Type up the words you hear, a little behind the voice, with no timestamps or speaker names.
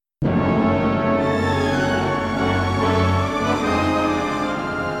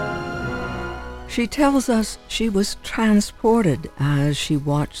She tells us she was transported as she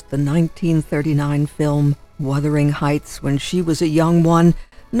watched the 1939 film Wuthering Heights when she was a young one,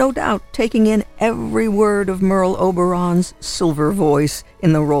 no doubt taking in every word of Merle Oberon's silver voice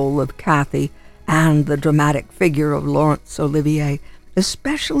in the role of Kathy and the dramatic figure of Laurence Olivier,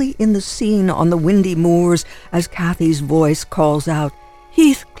 especially in the scene on the windy moors as Kathy's voice calls out,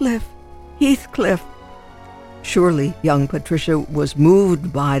 "Heathcliff, Heathcliff." Surely young Patricia was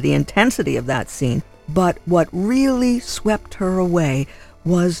moved by the intensity of that scene, but what really swept her away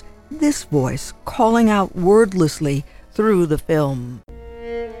was this voice calling out wordlessly through the film.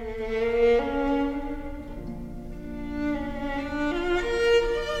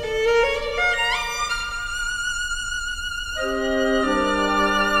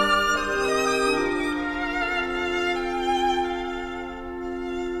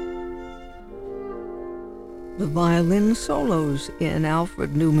 The violin solos in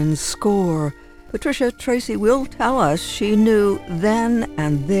Alfred Newman's score. Patricia Treacy will tell us she knew then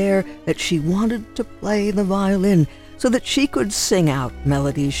and there that she wanted to play the violin so that she could sing out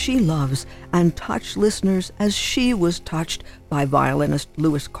melodies she loves and touch listeners as she was touched by violinist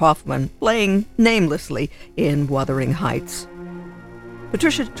Louis Kaufman playing namelessly in Wuthering Heights.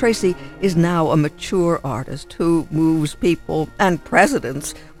 Patricia Treacy is now a mature artist who moves people and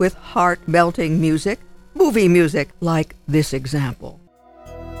presidents with heart-melting music, movie music like this example.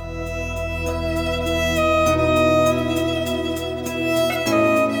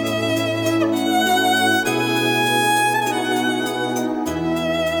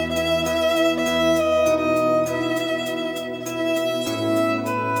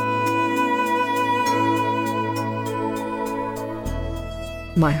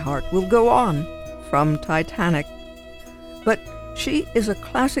 My Heart Will Go On from Titanic. But she is a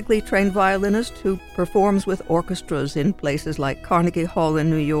classically trained violinist who performs with orchestras in places like Carnegie Hall in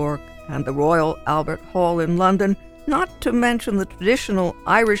New York and the Royal Albert Hall in London, not to mention the traditional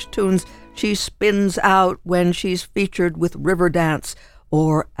Irish tunes she spins out when she's featured with Riverdance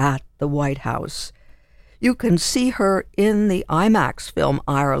or at the White House. You can see her in the IMAX film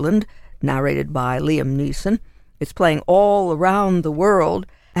Ireland, narrated by Liam Neeson. It's playing all around the world,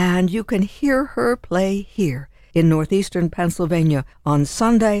 and you can hear her play here in northeastern Pennsylvania on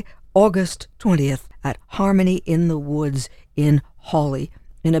Sunday, August 20th at Harmony in the Woods in Hawley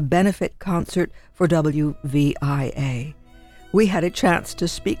in a benefit concert for WVIA. We had a chance to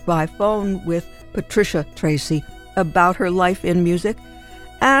speak by phone with Patricia Treacy about her life in music,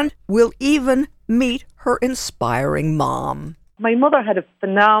 and we'll even meet her inspiring mom. My mother had a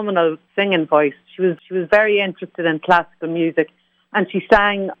phenomenal singing voice. She was very interested in classical music, and she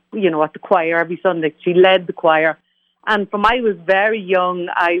sang, at the choir every Sunday. She led the choir. And from I was very young,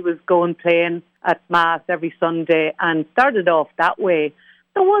 I was going playing at Mass every Sunday and started off that way.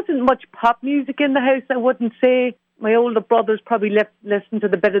 There wasn't much pop music in the house, I wouldn't say. My older brothers probably listened to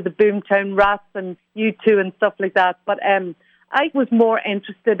the bit of the Boomtown Rats and U2 and stuff like that. But I was more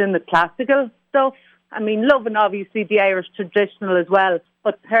interested in the classical stuff. I mean, loving obviously the Irish traditional as well.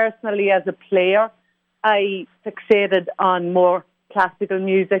 But personally, as a player, I fixated on more classical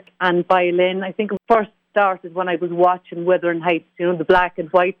music and violin. I think it first started when I was watching Wuthering Heights, the black and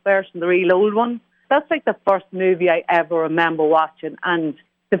white version, the real old one. That's like the first movie I ever remember watching. And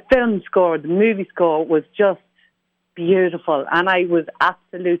the film score, the movie score was just beautiful. And I was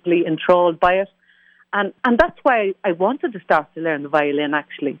absolutely enthralled by it. And that's why I wanted to start to learn the violin,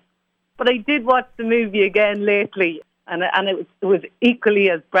 actually. But I did watch the movie again lately, and it was equally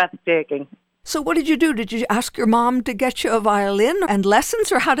as breathtaking. So what did you do? Did you ask your mom to get you a violin and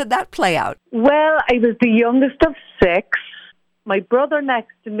lessons, or how did that play out? Well, I was the youngest of 6. My brother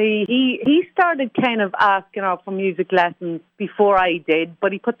next to me, he started kind of asking her for music lessons before I did,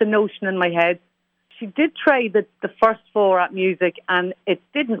 but he put the notion in my head. She did try the first 4 at music, and it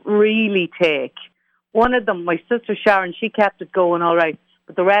didn't really take. One of them, my sister Sharon, she kept it going all right.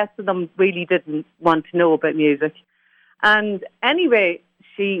 But the rest of them really didn't want to know about music. And anyway,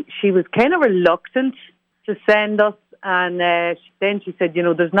 she was kind of reluctant to send us. And then she said,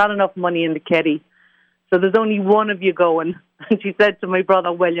 there's not enough money in the kitty. So there's only one of you going. And she said to my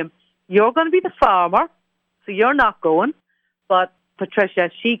brother, William, you're going to be the farmer, so you're not going. But Patricia,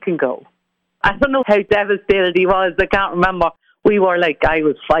 she can go. I don't know how devastated he was. I can't remember. I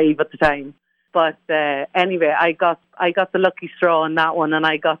was 5 at the time. But anyway, I got the lucky straw on that one, and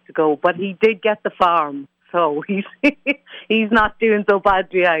I got to go. But he did get the farm, so he's not doing so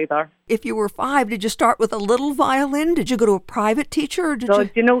badly either. If you were 5, did you start with a little violin? Did you go to a private teacher? Or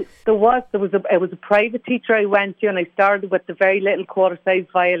there was a private teacher I went to, and I started with the very little quarter-size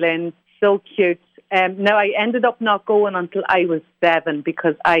violin, so cute. Now I ended up not going until I was 7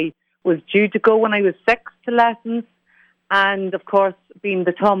 because I was due to go when I was 6 to lessons. And of course, being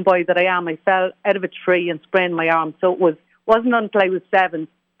the tomboy that I am, I fell out of a tree and sprained my arm. So it wasn't until I was 7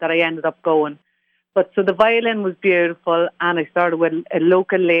 that I ended up going. But so the violin was beautiful, and I started with a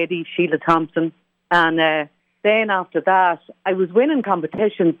local lady, Sheila Thompson. And then after that, I was winning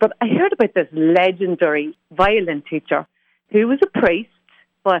competitions. But I heard about this legendary violin teacher who was a priest,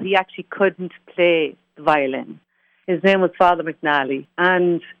 but he actually couldn't play the violin. His name was Father McNally,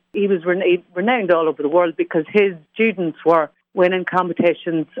 and he was renowned all over the world because his students were winning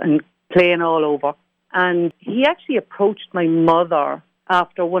competitions and playing all over. And he actually approached my mother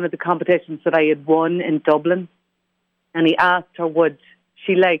after one of the competitions that I had won in Dublin, and he asked her, would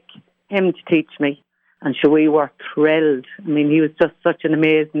she like him to teach me? And so we were thrilled. I mean, he was just such an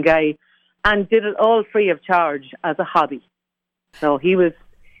amazing guy, and did it all free of charge as a hobby. So he was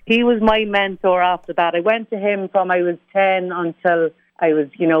my mentor after that. I went to him from I was 10 until I was,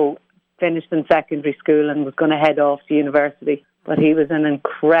 finished in secondary school and was going to head off to university. But he was an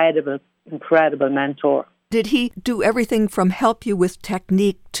incredible, incredible mentor. Did he do everything from help you with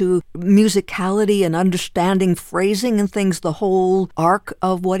technique to musicality and understanding phrasing and things, the whole arc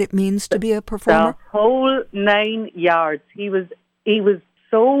of what it means to be a performer? The whole 9 yards. He was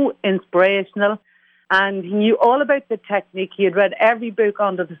so inspirational, and he knew all about the technique. He had read every book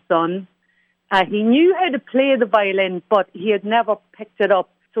under the sun. He knew how to play the violin, but he had never picked it up.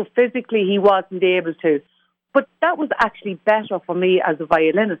 So physically he wasn't able to. But that was actually better for me as a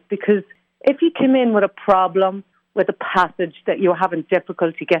violinist, because if you came in with a problem, with a passage that you're having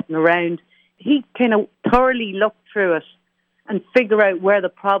difficulty getting around, he kind of thoroughly looked through it and figure out where the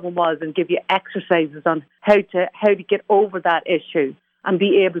problem was and give you exercises on how to get over that issue and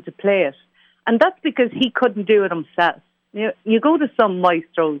be able to play it. And that's because he couldn't do it himself. You go to some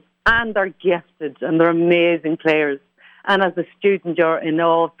maestros and they're gifted and they're amazing players, and as a student you're in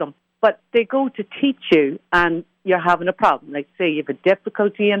awe of them. But they go to teach you and you're having a problem. Like, say you have a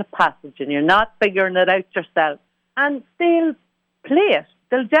difficulty in a passage and you're not figuring it out yourself. And they'll play it.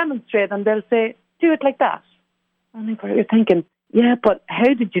 They'll demonstrate and they'll say, do it like that. And you're thinking, yeah, but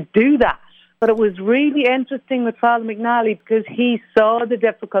how did you do that? But it was really interesting with Father McNally because he saw the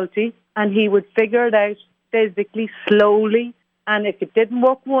difficulty and he would figure it out physically, slowly. And if it didn't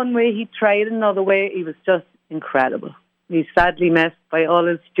work one way, he'd try it another way. He was just incredible. He's sadly missed by all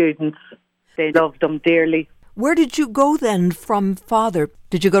his students. They loved him dearly. Where did you go then from Father?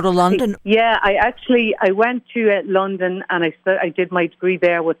 Did you go to London? Yeah, I went to London, and I did my degree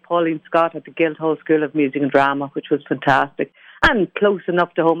there with Pauline Scott at the Guildhall School of Music and Drama, which was fantastic and close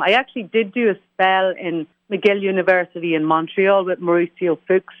enough to home. I actually did do a spell in McGill University in Montreal with Mauricio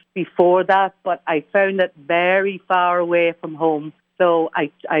Fuchs before that, but I found it very far away from home. So I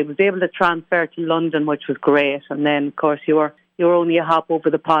was able to transfer to London, which was great. And then, of course, you were only a hop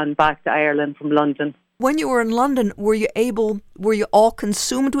over the pond back to Ireland from London. When you were in London, were you all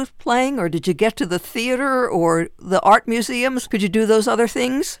consumed with playing, or did you get to the theatre or the art museums? Could you do those other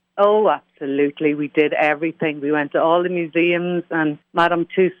things? Oh, absolutely. We did everything. We went to all the museums and Madame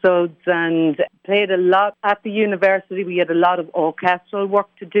Tussauds and played a lot at the university. We had a lot of orchestral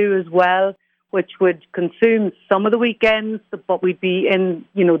work to do as well, which would consume some of the weekends, but we'd be in,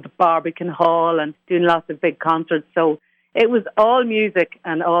 the Barbican Hall and doing lots of big concerts. So it was all music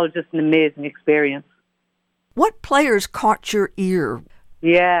and all just an amazing experience. What players caught your ear?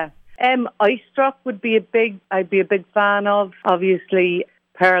 Yeah. Ice Struck I'd be a big fan of. Obviously,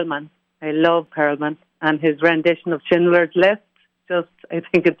 Perlman. I love Perlman. And his rendition of Schindler's List. I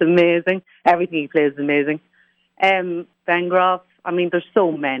think it's amazing. Everything he plays is amazing. Van Gogh. I mean, there's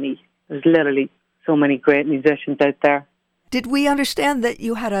so many. There's literally so many great musicians out there. Did we understand that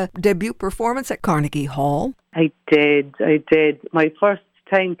you had a debut performance at Carnegie Hall? I did. My first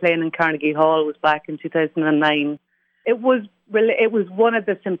time playing in Carnegie Hall was back in 2009. It was one of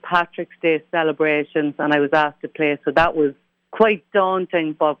the St. Patrick's Day celebrations, and I was asked to play, so that was quite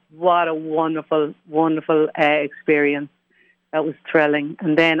daunting, but what a wonderful, wonderful experience. That was thrilling.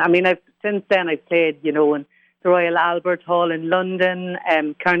 And then, since then I've played, in the Royal Albert Hall in London,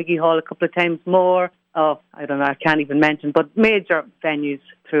 Carnegie Hall a couple of times more. Oh, I don't know, I can't even mention, but major venues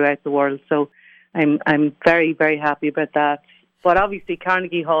throughout the world. So I'm very, very happy about that. But obviously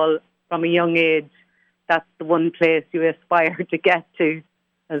Carnegie Hall, from a young age, that's the one place you aspire to get to.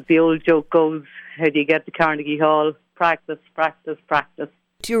 As the old joke goes, how do you get to Carnegie Hall? Practice, practice, practice.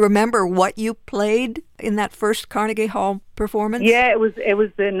 Do you remember what you played in that first Carnegie Hall performance? Yeah, it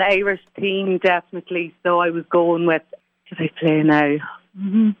was an Irish theme, definitely. So I was going with, did I play now?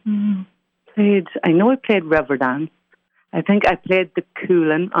 I know I played Riverdance. I think I played the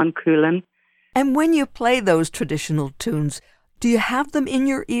Coolin on Coolin. And when you play those traditional tunes, Do you have them in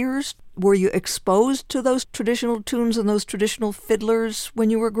your ears? Were you exposed to those traditional tunes and those traditional fiddlers when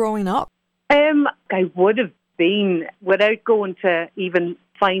you were growing up? I would have been, without going to even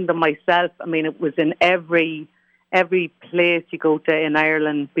find them myself. I mean, it was in every place you go to in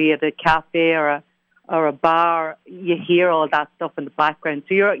Ireland, be it a cafe or a bar, you hear all that stuff in the background.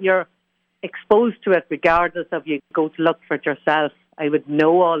 So you're exposed to it regardless of you go to look for it yourself. I would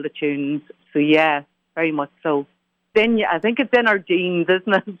know all the tunes. So yeah, very much so. Then I think it's in our genes,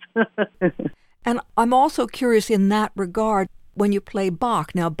 isn't it? And I'm also curious in that regard, when you play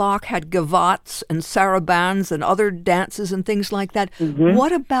Bach. Now, Bach had gavottes and sarabands and other dances and things like that. Mm-hmm.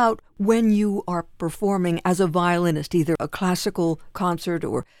 What about when you are performing as a violinist, either a classical concert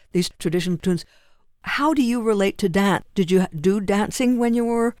or these traditional tunes? How do you relate to dance? Did you do dancing when you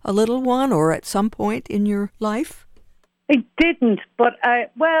were a little one or at some point in your life? I didn't, but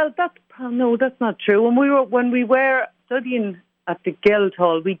that's not true. When we were studying at the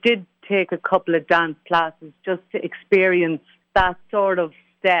Guildhall, we did take a couple of dance classes just to experience that sort of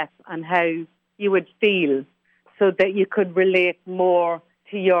step and how you would feel, so that you could relate more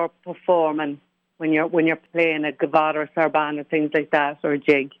to your performance when you're playing a gavotte or saraband or things like that, or a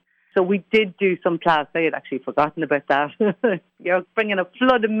jig. So we did do some class. I had actually forgotten about that. You're bringing a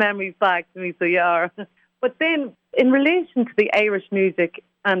flood of memories back to me, so you are. But then, in relation to the Irish music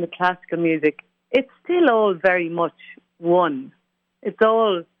and the classical music, it's still all very much one. It's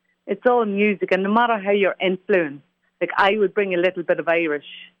all music, and no matter how you're influenced, like I would bring a little bit of Irish,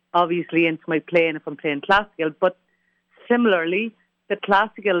 obviously, into my playing if I'm playing classical, but similarly, the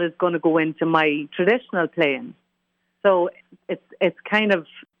classical is going to go into my traditional playing. So it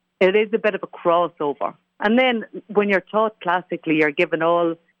is a bit of a crossover. And then when you're taught classically, you're given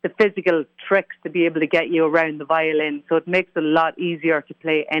all the physical tricks to be able to get you around the violin. So it makes it a lot easier to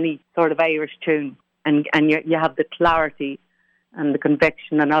play any sort of Irish tune. And you have the clarity and the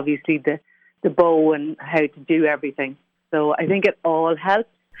conviction and obviously the bow and how to do everything. So I think it all helps.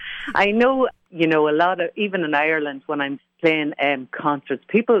 I know, a lot of, even in Ireland, when I'm playing concerts,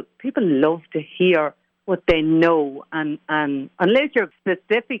 people love to hear what they know. And unless you're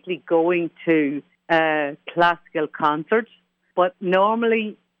specifically going to a classical concert, but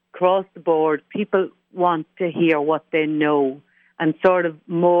normally across the board, people want to hear what they know and sort of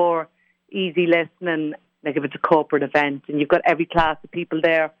more easy listening, like if it's a corporate event and you've got every class of people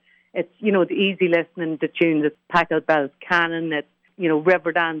there. It's, the easy listening to tunes. It's Pachelbel's Canon, it's,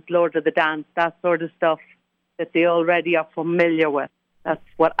 Riverdance, Lord of the Dance, that sort of stuff that they already are familiar with. That's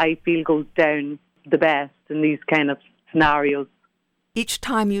what I feel goes down the best in these kind of scenarios. Each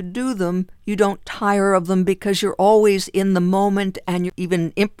time you do them, you don't tire of them because you're always in the moment, and you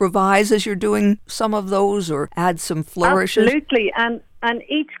even improvise as you're doing some of those or add some flourishes. Absolutely, and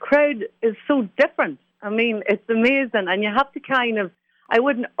each crowd is so different. I mean, it's amazing, and you have to I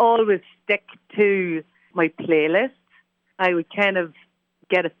wouldn't always stick to my playlist. I would kind of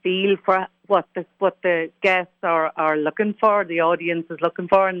get a feel for what the guests are looking for, the audience is looking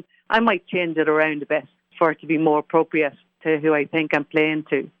for, and I might change it around a bit for it to be more appropriate to who I think I'm playing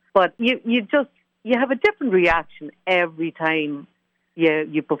to. But you have a different reaction every time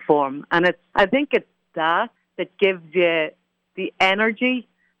you perform, and I think it's that gives you the energy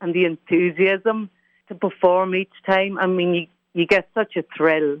and the enthusiasm to perform each time. I mean, you get such a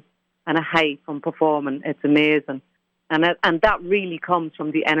thrill and a high from performing. It's amazing. And that really comes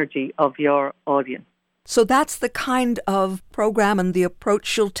from the energy of your audience. So that's the kind of program and the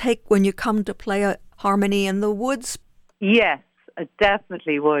approach you'll take when you come to play a Harmony in the Woods? Yes, I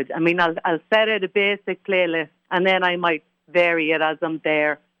definitely would. I mean, I'll set out a basic playlist and then I might vary it as I'm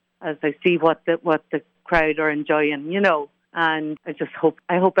there, as I see what the crowd are enjoying, And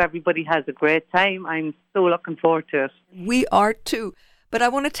I hope everybody has a great time. I'm so looking forward to it. We are too. But I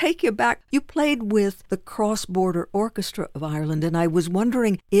want to take you back. You played with the Cross-Border Orchestra of Ireland, and I was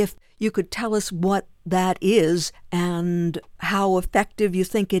wondering if you could tell us what that is and how effective you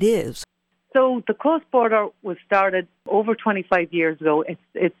think it is. So the Cross-Border was started over 25 years ago.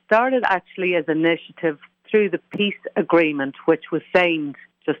 It started actually as an initiative through the peace agreement, which was signed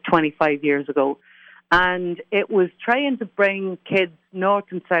just 25 years ago. And it was trying to bring kids north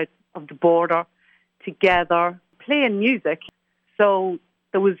and south of the border together, playing music. So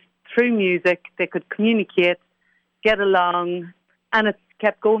there was, through music, they could communicate, get along, and it's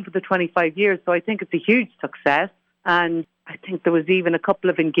kept going for the 25 years. So I think it's a huge success. And I think there was even a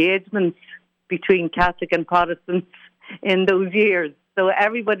couple of engagements between Catholic and Protestants in those years. So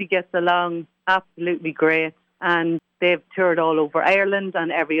everybody gets along absolutely great. And they've toured all over Ireland,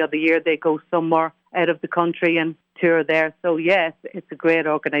 and every other year they go somewhere out of the country and tour there. So yes, it's a great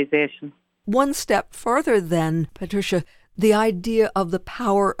organisation. One step further then, Patricia, the idea of the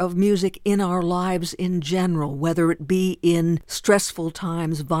power of music in our lives in general, whether it be in stressful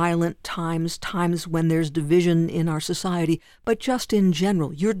times, violent times, times when there's division in our society, but just in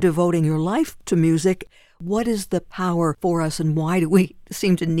general. You're devoting your life to music. What is the power for us, and why do we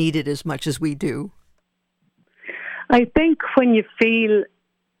seem to need it as much as we do? I think when you feel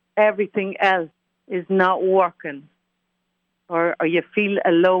everything else is not working, or you feel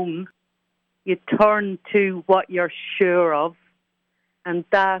alone, you turn to what you're sure of, and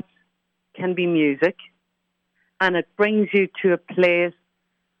that can be music. And it brings you to a place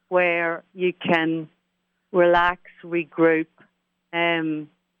where you can relax, regroup,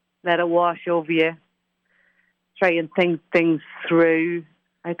 let it wash over you, try and think things through.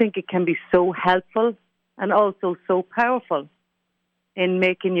 I think it can be so helpful and also so powerful in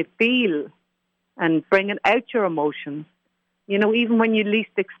making you feel and bringing out your emotions. You know, even when you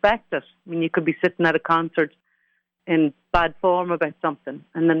least expect it. I mean, you could be sitting at a concert in bad form about something,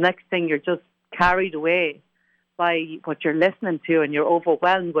 and the next thing you're just carried away by what you're listening to, and you're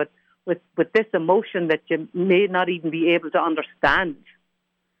overwhelmed with this emotion that you may not even be able to understand.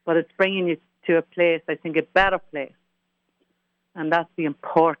 But it's bringing you to a place, I think, a better place. And that's the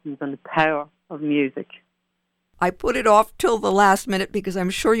importance and the power of music. I put it off till the last minute because I'm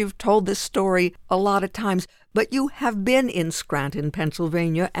sure you've told this story a lot of times, but you have been in Scranton,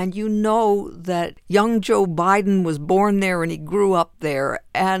 Pennsylvania, and you know that young Joe Biden was born there and he grew up there.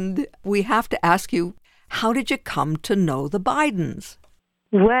 And we have to ask you, how did you come to know the Bidens?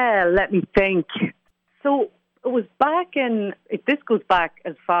 Well, let me think. So it was this goes back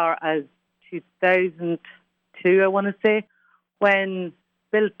as far as 2002, I want to say, when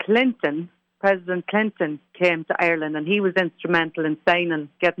President Clinton came to Ireland, and he was instrumental in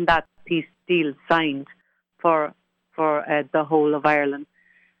getting that peace deal signed for the whole of Ireland.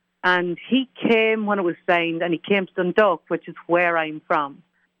 And he came when it was signed, and he came to Dundalk, which is where I'm from.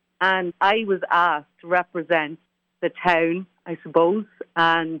 And I was asked to represent the town, I suppose,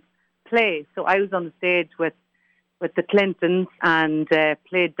 and play. So I was on the stage with the Clintons and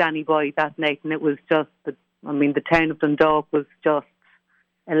played Danny Boy that night, and it was just, the town of Dundalk was just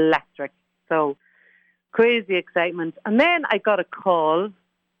electric. So crazy excitement. And then I got a call.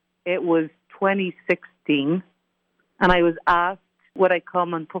 It was 2016, and I was asked would I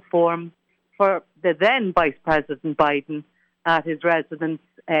come and perform for the then Vice President Biden at his residence,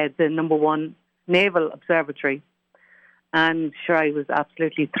 the number 1 Naval Observatory. And sure, I was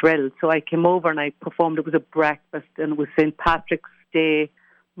absolutely thrilled. So I came over and I performed. It was a breakfast, and it was St. Patrick's Day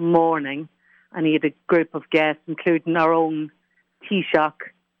morning. And he had a group of guests, including our own Taoiseach,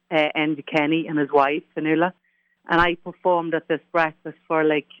 Enda Kenny, and his wife, Fionnuala. And I performed at this breakfast for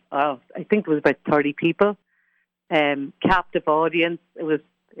I think it was about 30 people. Captive audience. It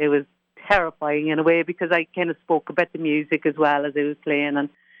was terrifying in a way, because I kind of spoke about the music as well as I was playing. And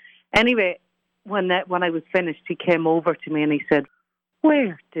anyway, when I was finished, he came over to me and he said,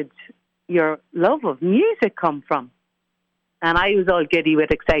 "Where did your love of music come from?" And I was all giddy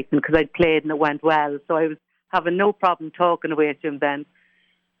with excitement because I'd played and it went well. So I was having no problem talking away to him then.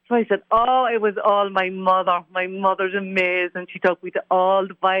 So I said, it was all my mother. My mother's amazing. She took me to all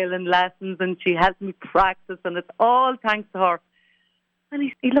the violin lessons and she helped me practice, and it's all thanks to her.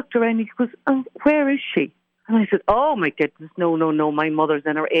 And he looked around and he goes, "Where is she?" And I said, "Oh my goodness, no, my mother's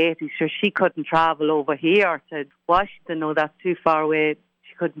in her 80s, so she couldn't travel over here to Washington. No, that's too far away.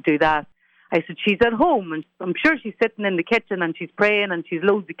 She couldn't do that." I said, "She's at home, and I'm sure she's sitting in the kitchen and she's praying and she's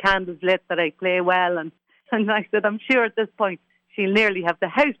loads of candles lit that I play well." And I said, "I'm sure at this point she'll nearly have the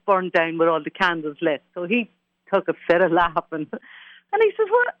house burned down with all the candles lit." So he took a fit of laughing. And he says,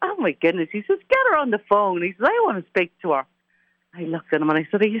 "What? Oh my goodness." He says, "Get her on the phone." He says, "I want to speak to her." I looked at him and I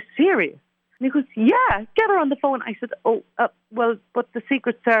said, "Are you serious?" And he goes, "Yeah, get her on the phone." I said, "Well, but the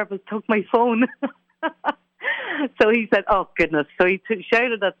Secret Service took my phone." So he said, "Oh goodness." So he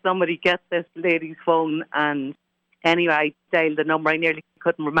shouted that somebody get this lady's phone. And anyway, I dialed the number. I nearly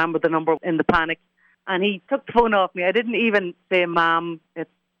couldn't remember the number in the panic. And he took the phone off me. I didn't even say, "Ma'am,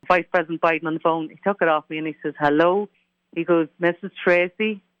 it's Vice President Biden on the phone." He took it off me and he says, "Hello." He goes, "Mrs.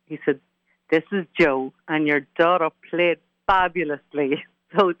 Treacy." He said, "This is Joe, and your daughter played fabulously."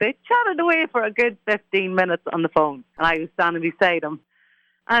 So they chatted away for a good 15 minutes on the phone, and I was standing beside him.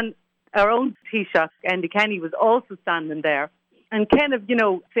 And our own Taoiseach, Enda Kenny, was also standing there and kind of,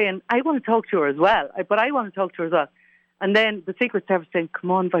 saying, "I want to talk to her as well, but I want to talk to her as well." And then the Secret Service saying,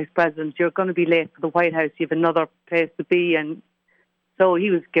 "Come on, Vice President, you're going to be late for the White House. You have another place to be." And so he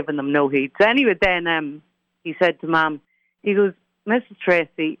was giving them no heed. So anyway, then he said to Ma'am, he goes, "Mrs.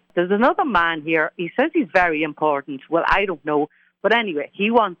 Treacy, there's another man here. He says he's very important." Well, I don't know. But anyway,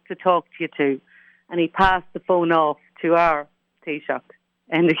 he wants to talk to you too. And he passed the phone off to our Taoiseach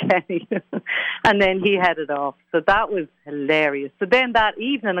in the Kenny. And then he headed off. So that was hilarious. So then that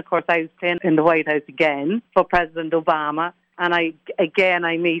evening, of course, I was playing in the White House again for President Obama. And I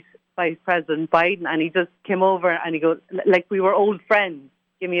meet Vice President Biden, and he just came over and he goes, like we were old friends,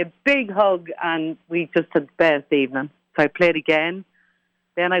 give me a big hug, and we just had the best evening. So I played again.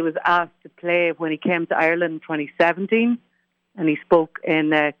 Then I was asked to play when he came to Ireland in 2017, and he spoke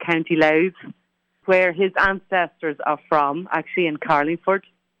in County Louth, where his ancestors are from, actually in Carlingford.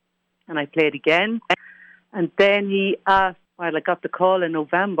 And I played again. And then he asked, while I got the call in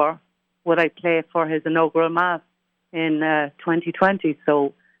November, would I play for his inaugural Mass in 2020.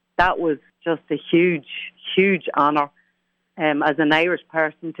 So that was just a huge, huge honour as an Irish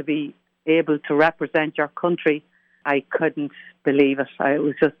person to be able to represent your country. I couldn't believe it. It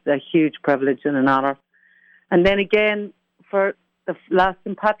was just a huge privilege and an honour. And then again, for the last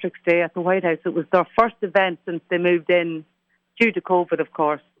St. Patrick's Day at the White House, it was their first event since they moved in, due to COVID, of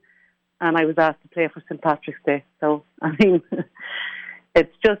course. And I was asked to play for St. Patrick's Day. So, I mean,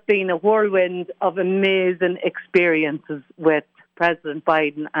 it's just been a whirlwind of amazing experiences with President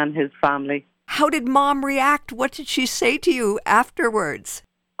Biden and his family. How did Mom react? What did she say to you afterwards?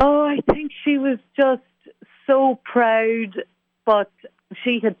 Oh, I think she was just so proud, but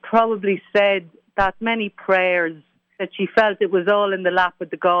she had probably said that many prayers that she felt it was all in the lap of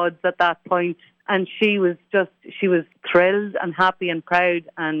the gods at that point. And she was thrilled and happy and proud,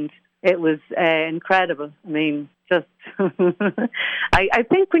 and it was incredible. I mean, just I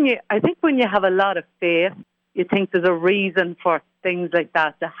think when you have a lot of faith, you think there's a reason for things like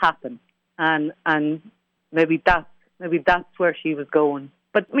that to happen, and maybe that's where she was going.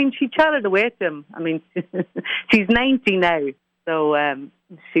 But I mean, she chatted away to him. I mean, she's 90 now, so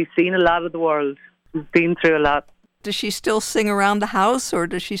she's seen a lot of the world. She's been through a lot. Does she still sing around the house, or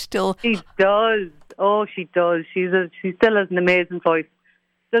does she still? She does. Oh, she does. She still has an amazing voice.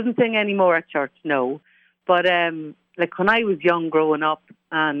 Doesn't sing anymore at church, no. But like when I was young, growing up,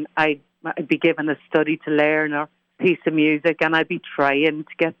 and I'd be given a study to learn or piece of music, and I'd be trying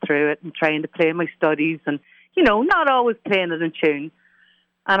to get through it and trying to play my studies, and not always playing it in tune.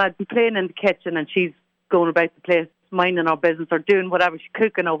 And I'd be playing in the kitchen, and she's going about the place, minding her business or doing whatever, she's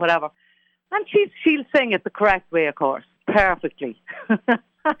cooking or whatever. And she'll sing it the correct way, of course, perfectly.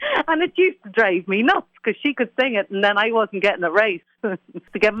 And it used to drive me nuts because she could sing it and then I wasn't getting it right. To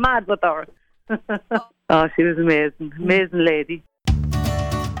get mad with her. Oh, she was amazing. Amazing lady.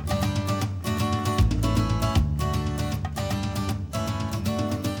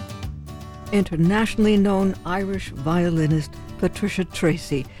 Internationally known Irish violinist Patricia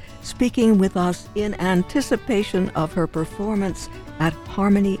Treacy, speaking with us in anticipation of her performance at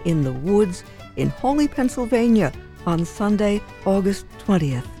Harmony in the Woods in Holly, Pennsylvania on Sunday, August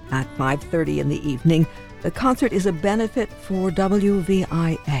 20th at 5:30 in the evening. The concert is a benefit for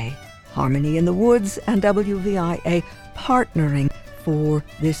WVIA. Harmony in the Woods and WVIA partnering for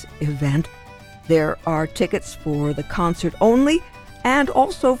this event. There are tickets for the concert only and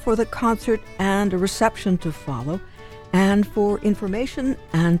also for the concert and a reception to follow. And for information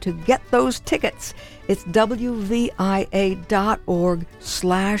and to get those tickets, it's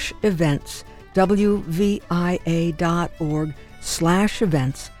wvia.org/events,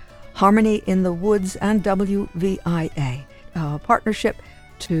 wvia.org/events. Harmony in the Woods and WVIA, a partnership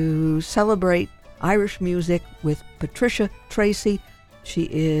to celebrate Irish music with Patricia Treacy. She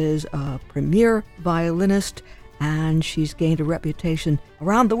is a premier violinist, and she's gained a reputation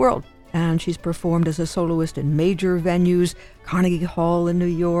around the world. And she's performed as a soloist in major venues, Carnegie Hall in New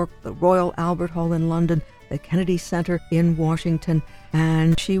York, the Royal Albert Hall in London, the Kennedy Center in Washington.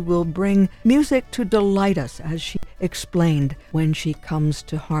 And she will bring music to delight us, as she explained, when she comes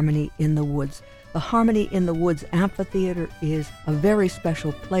to Harmony in the Woods. The Harmony in the Woods Amphitheater is a very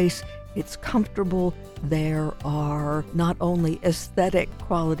special place. It's comfortable. There are not only aesthetic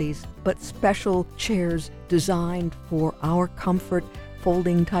qualities, but special chairs designed for our comfort,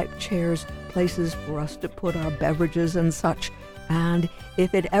 folding type chairs, places for us to put our beverages and such. And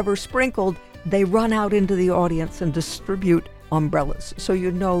if it ever sprinkled, they run out into the audience and distribute umbrellas. So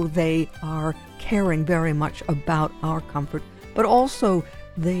they are caring very much about our comfort. But also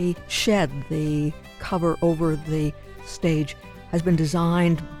the shed, the cover over the stage, has been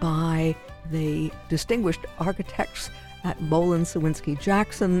designed by the distinguished architects at Boland Sawinski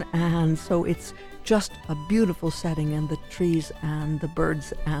Jackson, and so it's just a beautiful setting, and the trees and the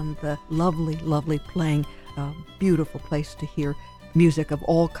birds and the lovely, lovely playing. A beautiful place to hear music of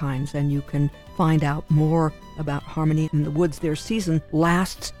all kinds, and you can find out more about Harmony in the Woods. Their season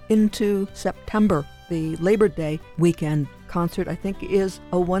lasts into September. the Labor Day weekend concert, I think, is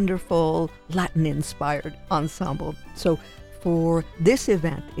a wonderful Latin-inspired ensemble. So for this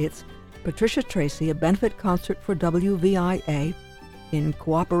event, it's Patricia Treacy, a benefit concert for WVIA in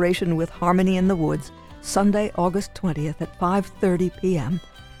cooperation with Harmony in the Woods, Sunday, August 20th at 5:30 p.m.,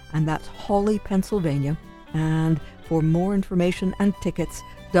 and that's Hawley, Pennsylvania. And for more information and tickets,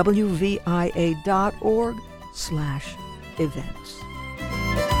 wvia.org/events.